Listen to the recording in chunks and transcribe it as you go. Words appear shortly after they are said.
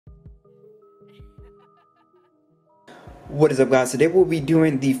What is up, guys? Today we'll be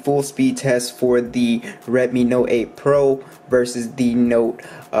doing the full speed test for the Redmi Note 8 Pro versus the Note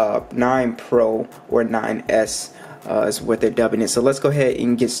 9 Pro or 9S is what they're dubbing it. So let's go ahead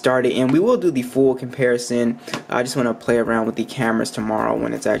and get started, and we will do the full comparison. I just want to play around with the cameras tomorrow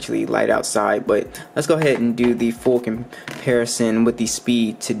when it's actually light outside, but let's go ahead and do the full comparison with the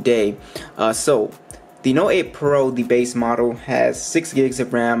speed today. So the Note 8 Pro, the base model, has 6 gigs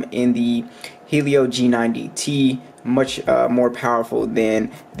of RAM in the Helio G90T, much more powerful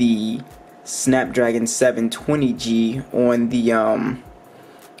than the Snapdragon 720G on the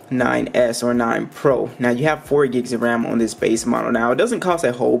 9S or 9 Pro. Now you have 4 gigs of RAM on this base model. Now it doesn't cost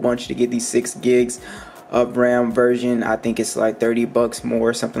a whole bunch to get these 6 gigs of RAM version. I think it's like $30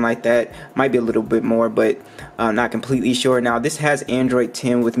 more, something like that. Might be a little bit more, but not completely sure. Now this has Android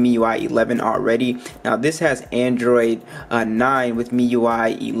 10 with MIUI 11 already. Now this has Android 9 with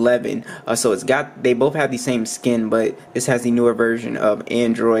MIUI 11. So they both have the same skin, but this has the newer version of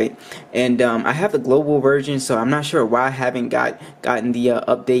Android. And I have the global version, so I'm not sure why I haven't gotten the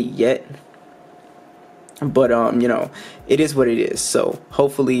update yet. But you know, it is what it is, so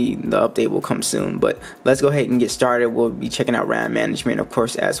hopefully the update will come soon. But let's go ahead and get started. We'll be checking out RAM management, of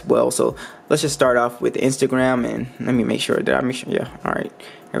course, as well. So let's just start off with Instagram, and let me make sure that yeah, all right,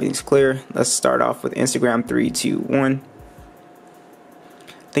 everything's clear. Let's start off with Instagram. 3, 2, 1.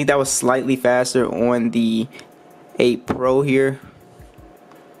 I think that was slightly faster on the 8 Pro here.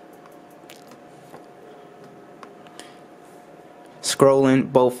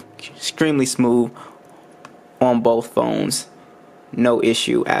 Scrolling, both extremely smooth on both phones, no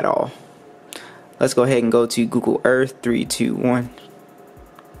issue at all. Let's go ahead and go to Google Earth. 3, 2, 1.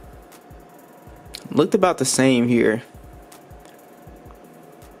 Looked about the same here.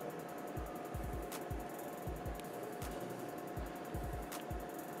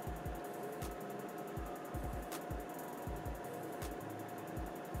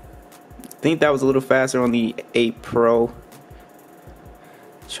 I think that was a little faster on the 8 Pro.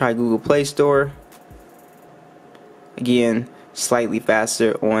 Try Google Play Store. Again, slightly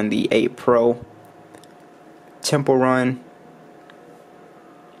faster on the 8 Pro. Temple Run.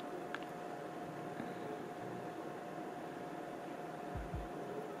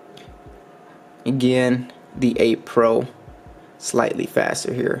 Again, the 8 Pro, slightly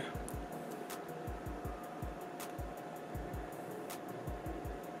faster here.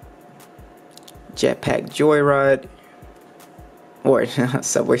 Jetpack Joyride, or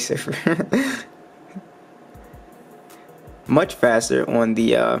Subway Surfer. Much faster on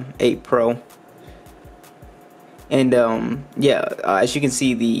the 8 Pro. And yeah, as you can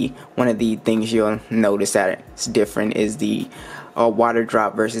see, one of the things you'll notice that it's different is the water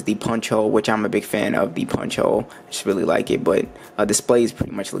drop versus the punch hole, which I'm a big fan of the punch hole. I just really like it, but displays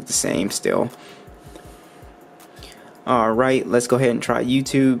pretty much look the same still. Alright, let's go ahead and try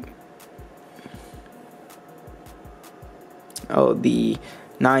YouTube. Oh, the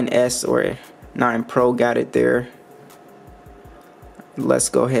 9S or 9 Pro got it there. Let's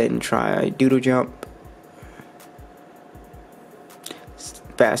go ahead and try Doodle Jump.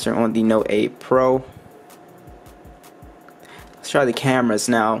 Faster on the Note 8 Pro. Let's try the cameras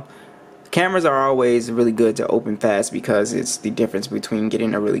now. Cameras are always really good to open fast because it's the difference between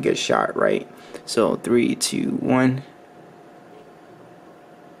getting a really good shot, right? So 3, 2, 1.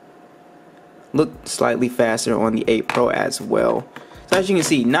 Look slightly faster on the 8 Pro as well. So as you can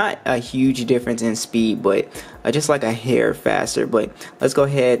see, not a huge difference in speed, but just like a hair faster. But let's go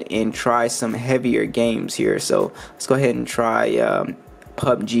ahead and try some heavier games here. So let's go ahead and try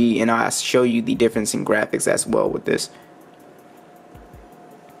PUBG, and I'll show you the difference in graphics as well with this.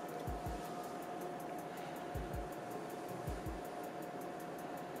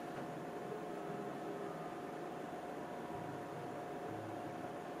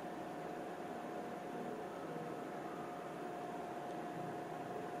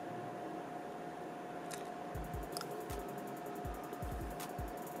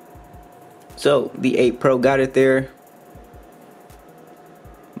 So the 8 Pro got it there,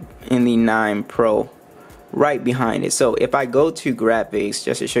 and the 9 Pro right behind it. So if I go to graphics,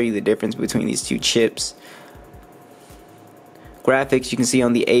 just to show you the difference between these two chips, graphics, you can see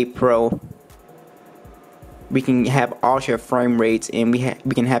on the 8 Pro we can have ultra frame rates, and we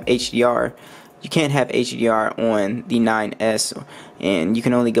can have HDR. You can't have HDR on the 9S, and you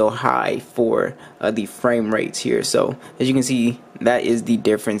can only go high for the frame rates here. So as you can see, that is the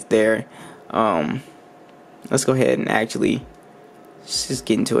difference there. Let's go ahead and actually just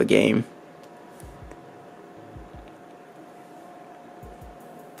get into a game.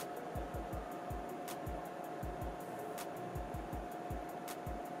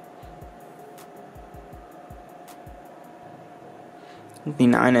 The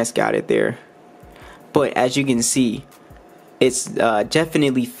 9S got it there. But as you can see, it's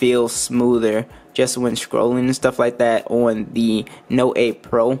definitely feels smoother just when scrolling and stuff like that on the Note 8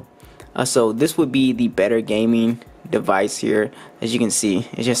 Pro. So this would be the better gaming device here. As you can see,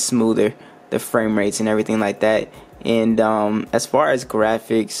 it's just smoother, the frame rates and everything like that. And as far as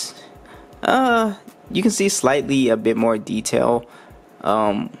graphics, you can see slightly a bit more detail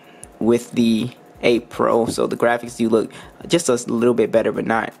with the 8 Pro. So the graphics do look just a little bit better, but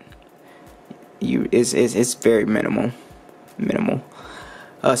not. It's very minimal.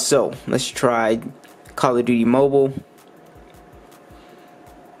 So let's try Call of Duty Mobile.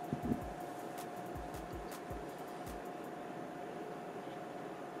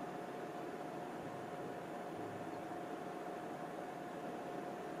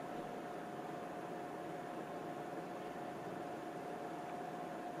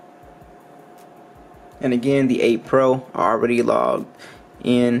 And again, the 8 Pro already logged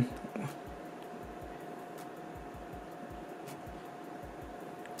in.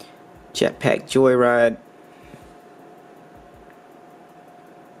 Jetpack Joyride.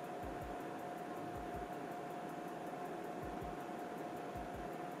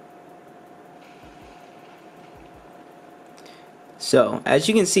 So as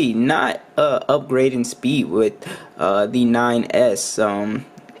you can see, not upgrade in speed with the 9S.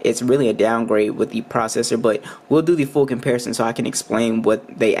 It's really a downgrade with the processor, but we'll do the full comparison so I can explain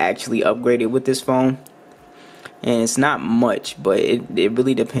what they actually upgraded with this phone. And it's not much, but it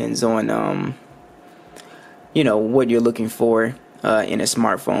really depends on you know, what you're looking for in a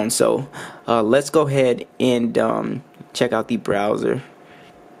smartphone. So let's go ahead and check out the browser.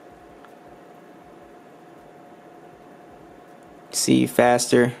 See,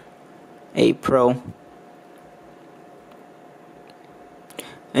 faster, 8 Pro,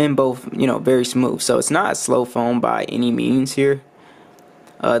 and both, you know, very smooth. So it's not a slow phone by any means here.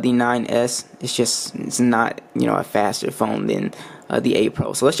 The 9S, it's not, you know, a faster phone than the 8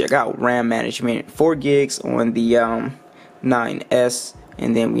 Pro. So let's check out RAM management. 4 gigs on the 9S,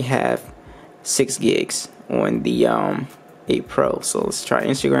 and then we have 6 gigs on the 8 Pro. So let's try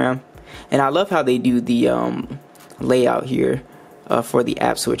Instagram. And I love how they do the layout here for the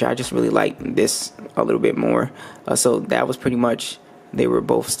app switch. I just really like this a little bit more. So that was pretty much, they were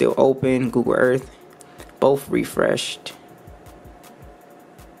both still open. Google Earth, both refreshed.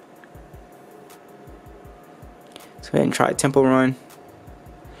 Let's go ahead and try Temple Run.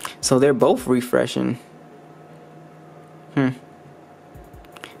 So they're both refreshing.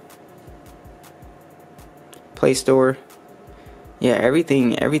 Play Store. Yeah,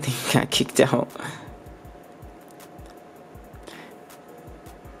 everything got kicked out.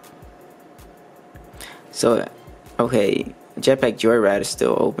 So, okay, Jetpack Joyride is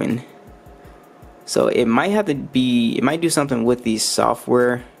still open. So it might have to be, it might do something with the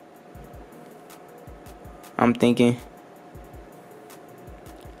software, I'm thinking,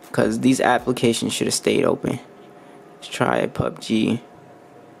 because these applications should have stayed open. Let's try PUBG.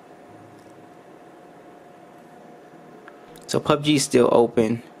 So PUBG is still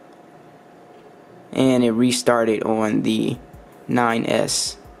open, and it restarted on the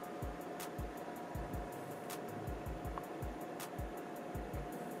 9S.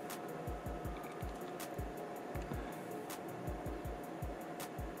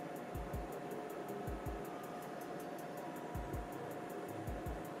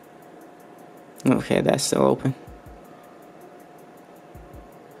 Okay, that's still open.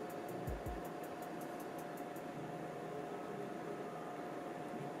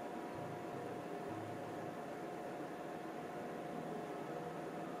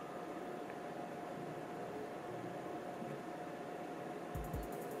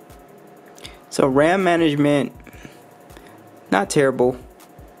 So RAM management, not terrible,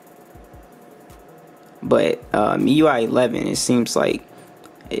 but MIUI 11, it seems like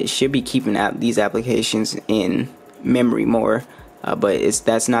it should be keeping these applications in memory more, but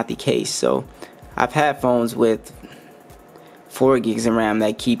that's not the case. So I've had phones with 4 gigs of RAM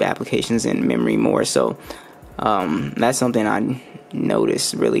that keep applications in memory more. So that's something I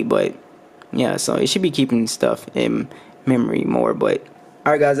noticed really, but yeah, so it should be keeping stuff in memory more. But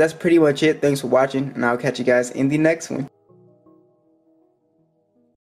alright guys, that's pretty much it. Thanks for watching, and I'll catch you guys in the next one.